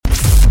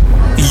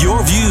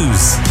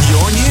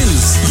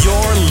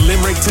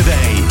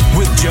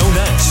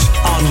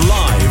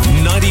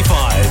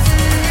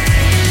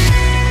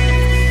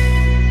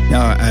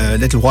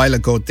little while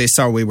ago this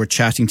hour we were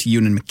chatting to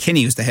Ewan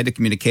McKinney, who's the Head of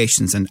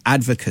Communications and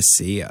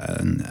Advocacy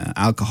and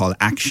Alcohol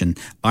Action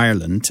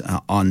Ireland,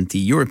 on the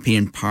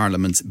European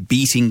Parliament's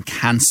Beating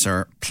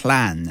Cancer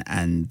plan.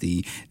 And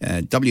the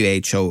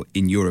WHO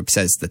in Europe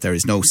says that there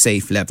is no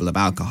safe level of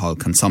alcohol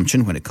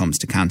consumption when it comes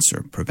to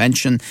cancer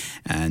prevention.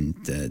 And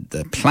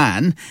the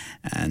plan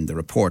and the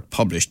report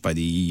published by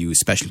the EU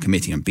Special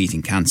Committee on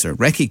Beating Cancer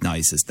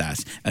recognises that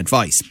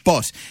advice.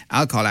 But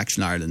Alcohol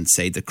Action Ireland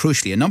say that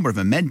crucially a number of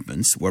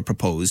amendments were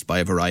proposed by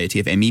a variety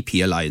of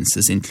MEP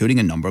alliances, including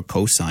a number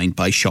co-signed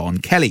by Sean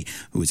Kelly,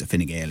 who is a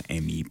Fine Gael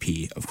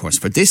MEP, of course,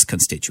 for this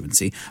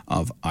constituency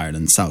of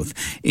Ireland South,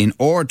 in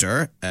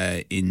order,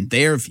 in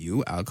their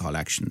view, Alcohol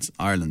Action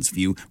Ireland's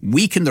view,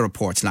 weaken the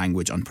report's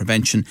language on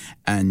prevention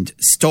and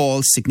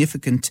stall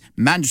significant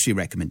mandatory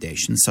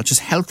recommendations such as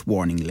health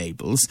warning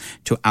labels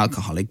to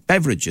alcoholic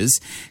beverages.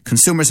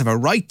 Consumers have a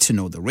right to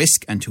know the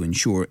risk and to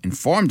ensure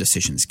informed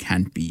decisions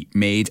can be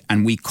made,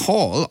 and we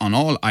call on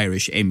all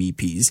Irish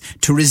MEPs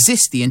to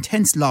resist the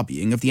intense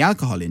lobbying of the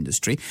alcohol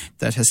industry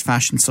that has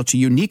fashioned such a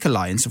unique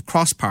alliance of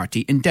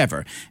cross-party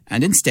endeavour,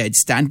 and instead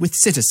stand with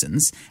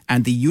citizens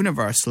and the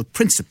universal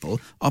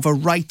principle of a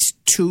right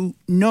to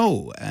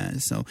know.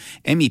 So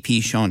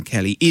MEP Sean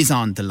Kelly is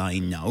on the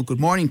line now.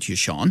 Good morning to you,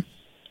 Sean.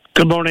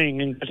 Good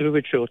morning, and good to be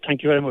with you.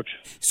 Thank you very much.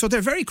 So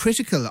they're very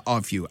critical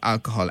of you,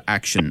 Alcohol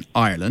Action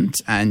Ireland,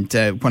 and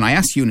when I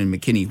asked Ewan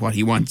McKinney what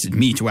he wanted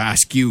me to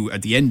ask you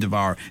at the end of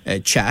our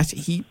chat,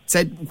 he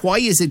said, why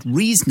is it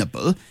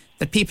reasonable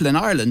that people in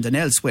Ireland and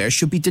elsewhere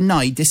should be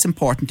denied this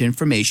important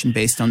information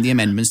based on the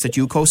amendments that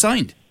you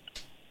co-signed?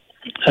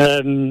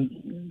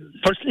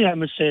 Firstly, I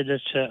must say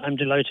that I'm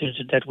delighted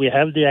that we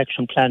have the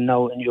action plan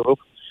now in Europe.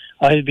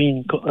 I've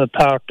been a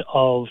part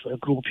of a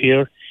group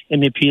here,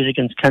 MEPs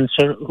Against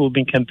Cancer, who've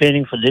been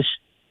campaigning for this.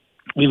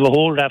 We have a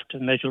whole raft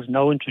of measures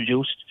now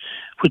introduced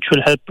which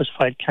will help us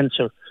fight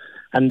cancer,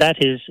 and that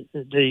is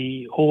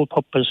the whole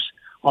purpose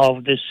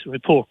of this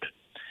report.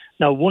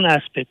 Now, one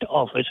aspect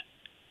of it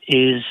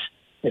is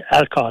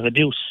alcohol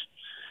abuse,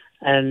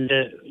 and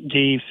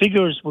the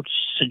figures would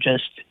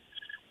suggest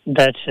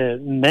that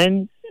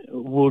 10%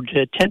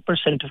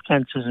 of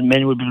cancers in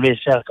men would be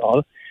related to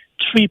alcohol,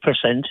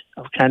 3%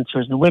 of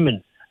cancers in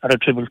women are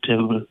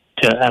attributable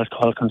to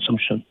alcohol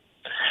consumption.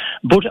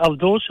 But of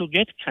those who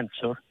get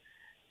cancer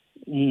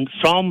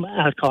from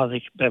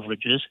alcoholic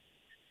beverages,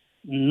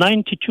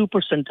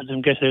 92% of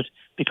them get it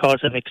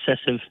because of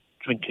excessive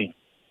drinking.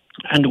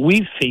 And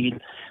we feel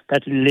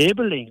that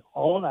labelling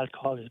all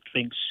alcoholic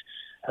drinks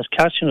as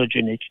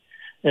carcinogenic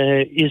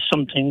is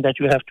something that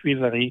you have to be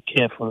very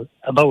careful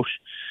about.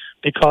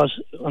 Because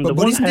on the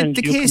one hand, isn't it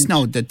the case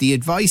now that the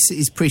advice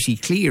is pretty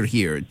clear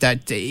here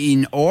that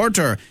in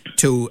order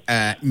to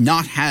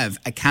not have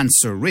a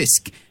cancer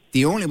risk,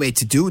 the only way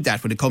to do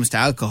that when it comes to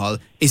alcohol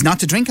is not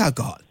to drink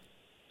alcohol?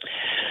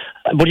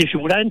 But if you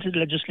would add into the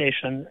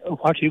legislation,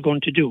 what are you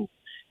going to do?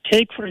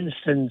 Take, for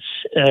instance,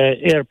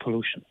 air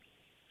pollution.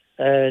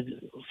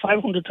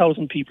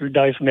 500,000 people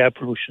die from air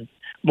pollution.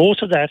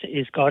 Most of that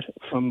is got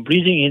from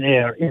breathing in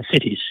air in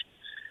cities.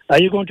 Are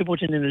you going to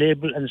put in a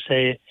label and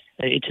say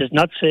it is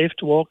not safe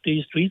to walk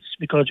these streets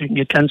because you can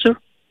get cancer?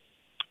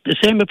 The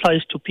same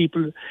applies to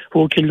people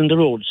who are killed on the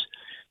roads.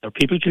 There are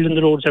people killed on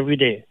the roads every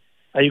day.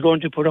 Are you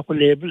going to put up a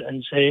label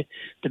and say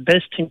the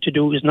best thing to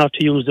do is not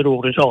to use the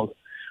road at all?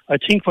 I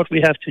think what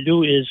we have to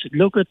do is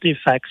look at the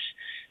facts,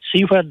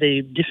 see where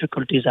the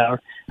difficulties are,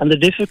 and the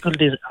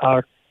difficulties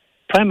are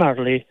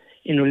primarily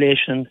in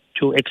relation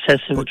to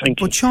excessive drinking.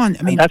 But Sean,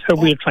 I mean, and that's what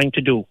we're trying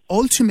to do.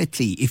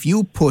 Ultimately, if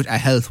you put a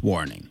health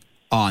warning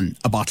on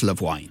a bottle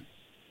of wine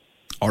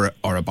or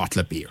a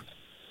bottle of beer,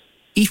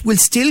 it will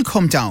still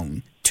come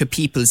down to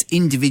people's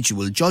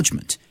individual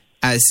judgment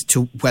as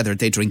to whether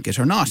they drink it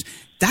or not.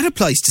 That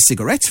applies to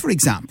cigarettes, for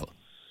example.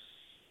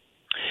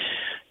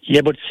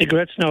 Yeah, but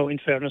cigarettes now, in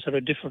fairness, are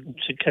a different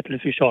kettle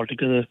of fish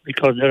altogether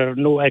because there are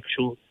no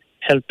actual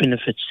health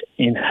benefits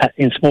in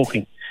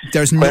smoking.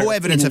 There's no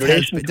evidence of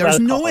health. There's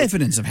no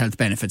evidence of health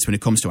benefits when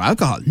it comes to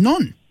alcohol.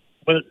 None.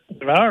 Well,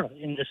 there are,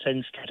 in the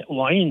sense that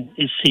wine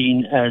is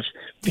seen as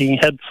being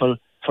helpful,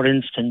 for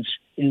instance,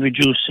 in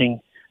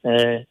reducing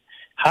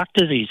heart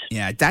disease.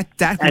 Yeah,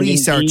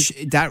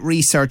 that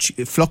research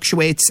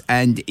fluctuates,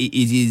 and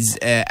it is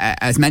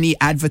as many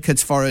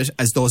advocates for it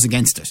as those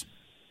against it.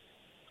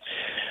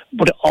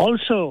 But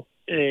also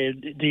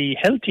the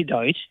healthy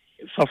diet,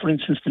 for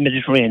instance, the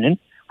Mediterranean,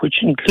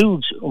 which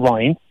includes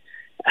wine,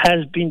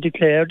 has been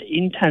declared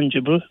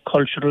intangible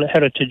cultural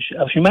heritage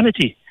of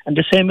humanity, and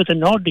the same with the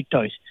Nordic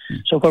diet.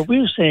 So what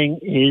we're saying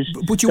is,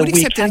 but you would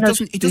accept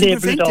that it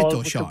doesn't prevent it,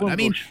 though, Sean. I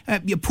mean,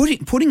 you're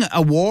putting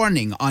a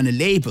warning on a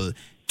label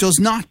does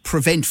not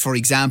prevent, for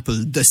example,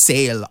 the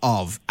sale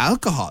of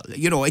alcohol.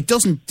 You know, it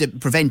doesn't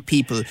prevent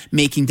people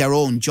making their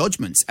own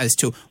judgments as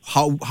to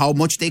how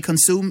much they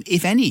consume,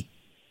 if any.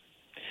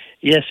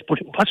 Yes, but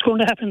what's going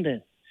to happen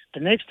then? The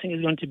next thing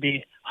is going to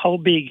be how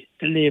big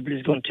the label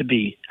is going to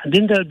be. And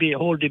then there'll be a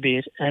whole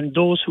debate, and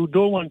those who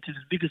don't want it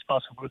as big as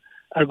possible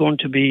are going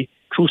to be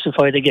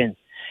crucified again.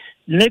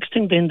 The next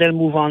thing then they'll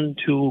move on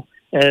to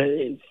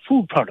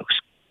food products.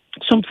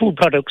 some food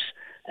products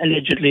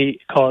allegedly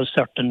cause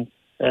certain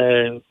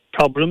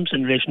problems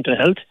in relation to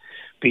health,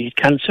 be it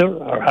cancer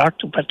or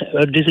heart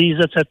disease,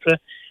 etc.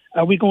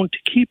 Are we going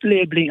to keep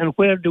labelling, and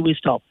where do we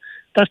stop?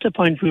 That's the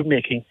point we're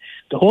making.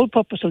 The whole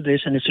purpose of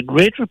this, and it's a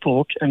great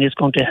report, and it's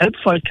going to help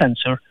fight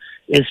cancer,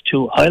 is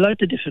to highlight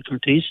the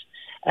difficulties.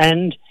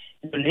 And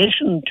in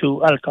relation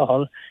to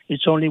alcohol,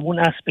 it's only one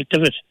aspect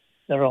of it.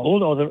 There are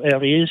whole other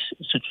areas,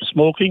 such as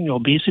smoking,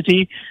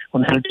 obesity,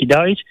 unhealthy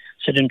diet,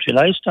 sedentary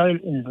lifestyle,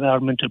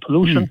 environmental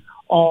pollution,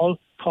 all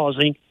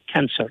causing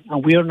cancer.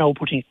 And we are now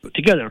putting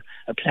together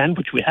a plan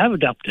which we have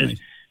adopted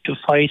to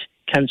fight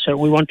cancer.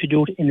 We want to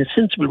do it in a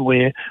sensible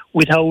way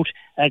without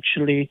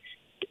actually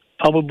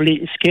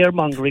probably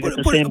scaremongering at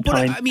the same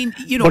time. I mean,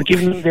 but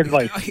giving them the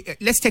advice.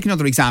 Let's take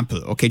another example,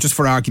 okay, just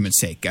for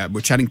argument's sake. We're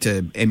chatting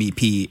to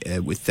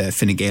MEP with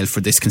Fine Gael for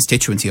this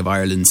constituency of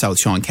Ireland, South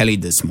Sean Kelly,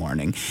 this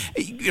morning.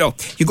 You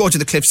go to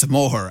the cliffs of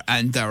Moher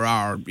and there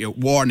are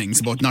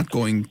warnings about not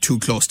going too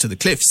close to the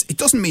cliffs. It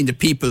doesn't mean that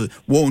people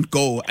won't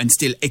go and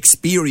still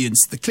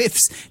experience the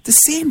cliffs. The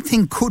same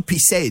thing could be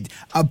said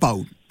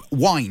about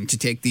wine, to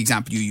take the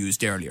example you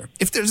used earlier.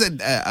 If there's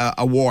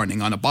a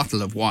warning on a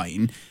bottle of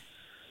wine,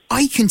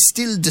 I can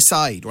still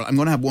decide, well, I'm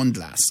going to have one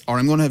glass, or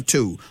I'm going to have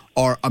two,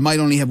 or I might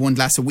only have one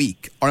glass a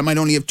week, or I might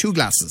only have 2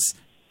 glasses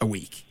a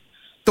week.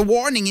 The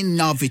warning in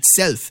and of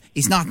itself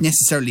is not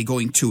necessarily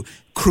going to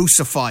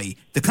crucify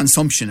the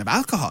consumption of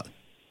alcohol.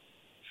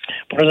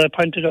 But as I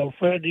pointed out,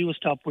 where do you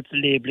stop with the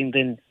labelling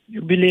then?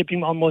 You'll be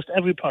labelling almost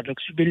every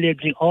product. You'll be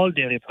labelling all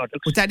dairy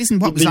products. But that isn't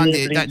what was on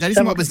that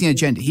isn't what was the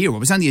agenda here. What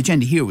was on the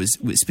agenda here was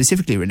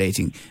specifically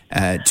relating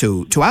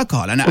to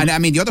alcohol. And I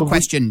mean, the other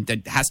question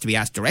that has to be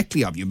asked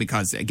directly of you,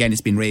 because again,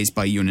 it's been raised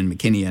by Ewan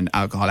McKinney and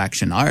Alcohol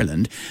Action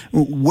Ireland,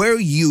 were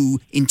you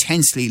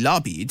intensely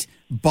lobbied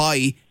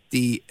by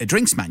the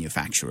drinks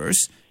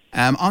manufacturers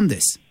on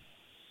this?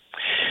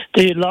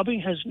 The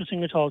lobbying has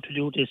nothing at all to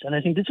do with this, and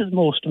I think this is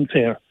most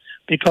unfair,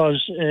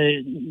 because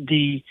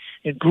the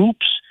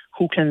groups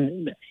who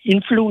can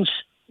influence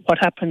what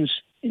happens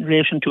in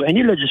relation to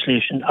any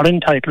legislation are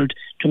entitled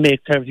to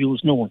make their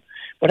views known.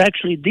 But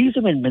actually, these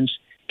amendments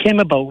came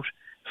about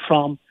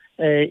from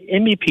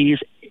MEPs,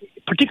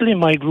 particularly in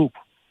my group.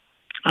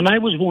 And I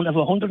was one of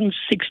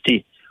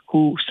 160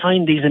 who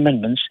signed these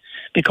amendments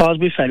because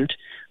we felt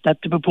that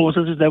the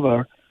proposals as they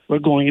were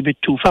going a bit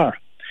too far.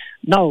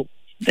 Now,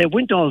 they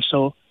went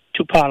also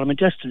to Parliament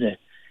yesterday,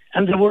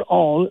 and they were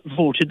all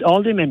voted.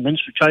 All the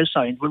amendments which I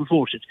signed were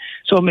voted.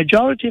 So a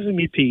majority of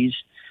MEPs,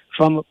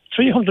 from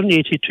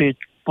 380 to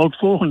about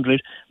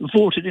 400,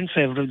 voted in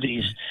favour of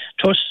these.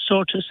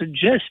 So to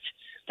suggest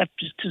that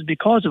it is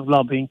because of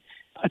lobbying,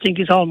 I think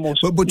is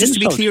almost but just to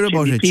be clear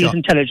about it, Sean,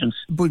 intelligence.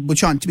 But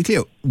Sean, to be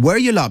clear, were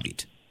you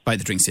lobbied by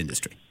the drinks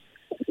industry?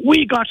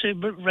 We got a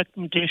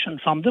recommendation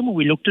from them,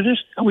 we looked at it,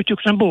 and we took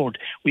it on board.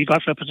 We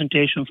got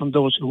representation from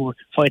those who were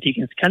fighting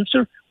against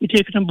cancer, we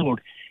take it on board.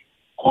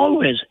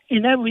 Always,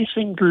 in every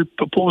single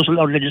proposal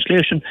or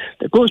legislation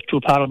that goes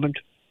through Parliament,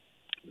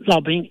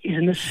 lobbying is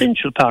an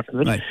essential part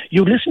of it. Right.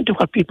 You listen to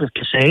what people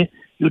say,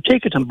 you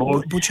take it on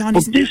board. But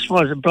this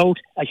was about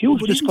a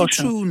huge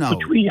discussion.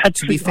 Which we had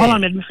three. Hold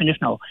on, let me finish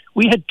now.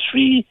 We had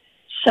 3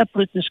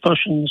 separate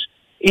discussions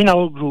in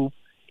our group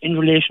in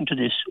relation to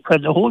this, where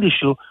the whole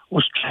issue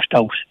was trashed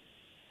out.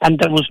 And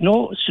there was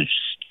no such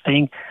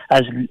thing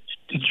as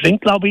the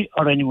drink lobby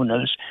or anyone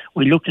else.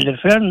 We looked at it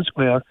fair and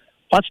square.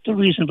 What's the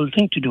reasonable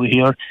thing to do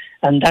here?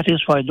 And that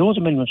is why those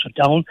amendments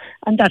were down,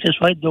 and that is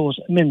why those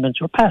amendments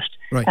were passed.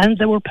 Right. And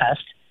they were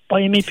passed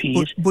by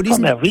MEPs but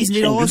from every isn't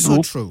it also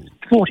group, true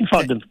 40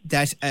 for them.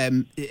 That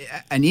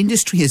an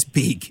industry as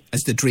big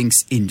as the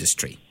drinks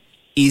industry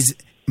is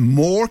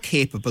more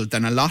capable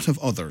than a lot of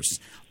others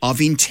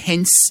of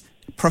intense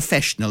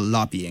professional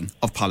lobbying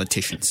of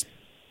politicians?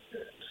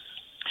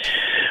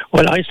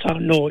 Well, I saw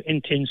no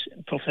intense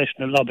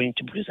professional lobbying,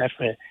 to put it that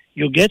way.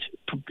 You get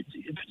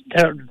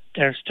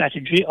their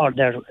strategy or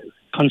their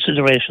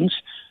considerations,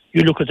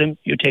 you look at them,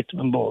 you take them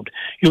on board.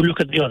 You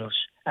look at the others,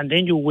 and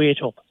then you weigh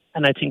it up.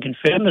 And I think in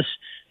fairness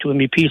to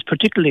MEPs,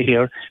 particularly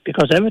here,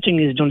 because everything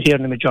is done here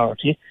in the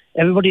majority,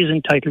 everybody is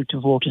entitled to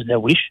vote as they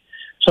wish.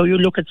 So you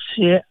look at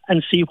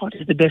and see what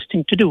is the best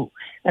thing to do.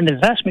 And the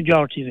vast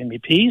majority of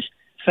MEPs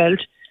felt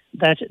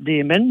that the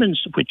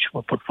amendments which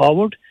were put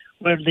forward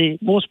were the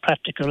most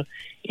practical,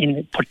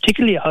 in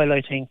particularly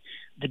highlighting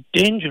the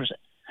dangers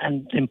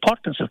and the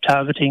importance of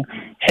targeting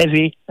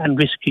heavy and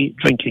risky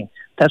drinking.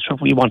 That's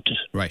what we wanted.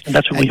 Right. And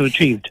that's what we have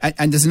achieved.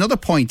 And there's another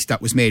point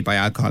that was made by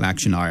Alcohol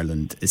Action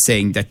Ireland,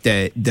 saying that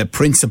the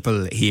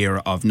principle here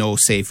of no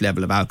safe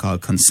level of alcohol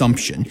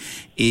consumption,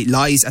 it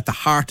lies at the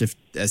heart of,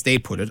 as they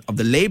put it, of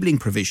the labelling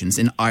provisions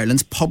in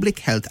Ireland's Public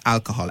Health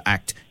Alcohol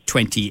Act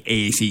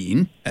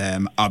 2018,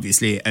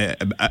 obviously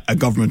a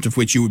government of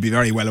which you would be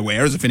very well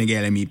aware as a Fine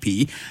Gael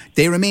MEP.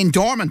 They remain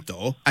dormant,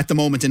 though, at the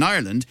moment in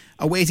Ireland,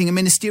 awaiting a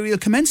ministerial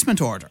commencement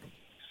order.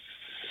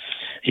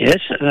 Yes,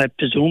 and I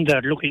presume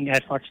they're looking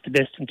at what's the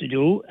best thing to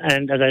do,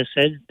 and as I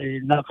said,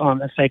 the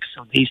knock-on effects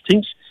of these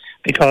things,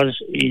 because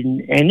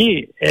in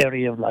any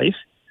area of life,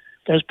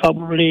 there's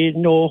probably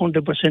no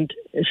 100%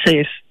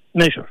 safe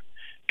measure.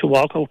 To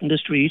walk out in the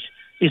street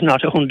is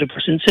not 100%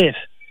 safe.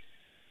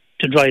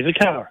 To drive a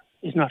car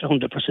is not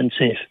 100%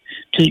 safe.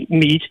 To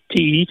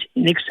eat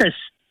in excess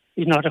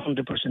is not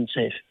 100%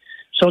 safe.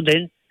 So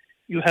then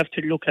you have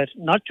to look at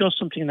not just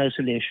something in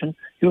isolation,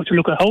 you have to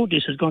look at how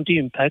this is going to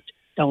impact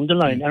down the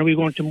line. Are we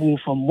going to move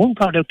from one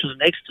product to the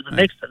next, to the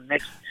next, to the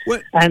next,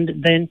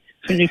 and then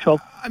finish up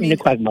in the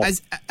quagmire?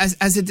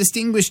 As a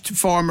distinguished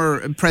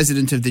former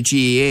president of the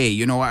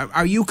GAA,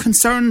 are you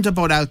concerned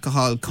about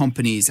alcohol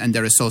companies and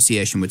their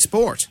association with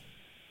sport?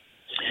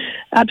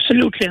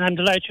 Absolutely, and I'm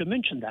delighted you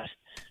mentioned that,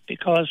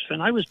 because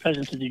when I was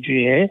president of the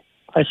GAA,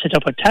 I set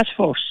up a task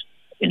force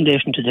in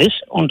relation to this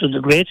under the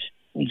great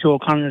Joe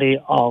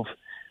Connolly of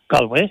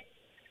Galway,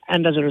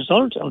 and as a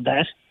result of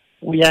that,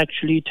 we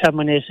actually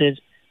terminated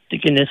the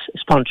Guinness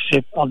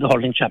sponsorship of the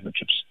hurling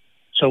championships.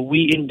 So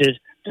we ended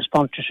the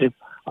sponsorship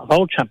of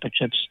our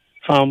championships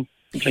from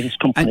drinks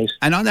companies.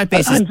 And on that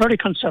basis, I'm very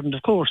concerned,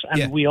 of course,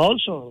 and we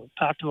also,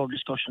 part of our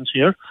discussions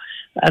here,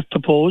 have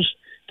proposed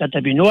that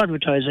there be no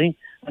advertising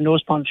and no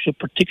sponsorship,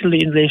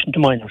 particularly in relation to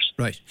minors.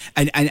 Right.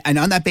 And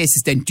on that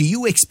basis then, do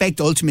you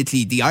expect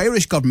ultimately the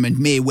Irish government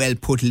may well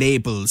put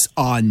labels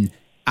on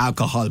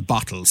alcohol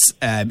bottles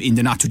in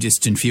the not too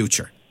distant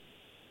future?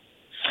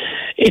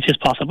 It is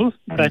possible,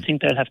 but I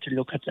think they'll have to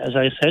look at, as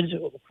I said,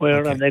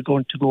 where are they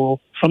going to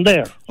go from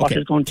there? What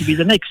is going to be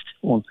the next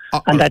one?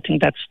 And I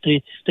think that's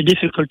the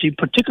difficulty,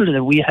 particularly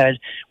that we had.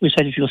 We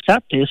said, if you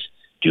start this,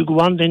 do you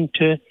go on then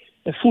to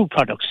the food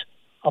products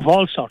of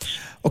all sorts?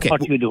 What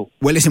do you do?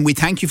 Well, listen, we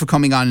thank you for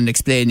coming on and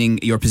explaining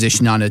your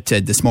position on it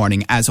this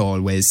morning, as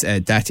always.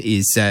 That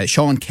is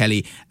Sean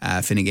Kelly,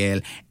 Fine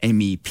Gael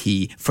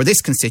MEP for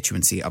this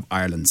constituency of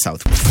Ireland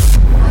South West.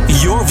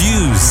 Your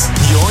views,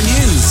 your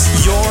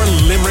news, your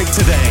Limerick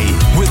Today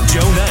with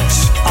Joe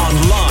Nash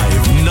on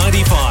Live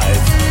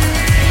 95.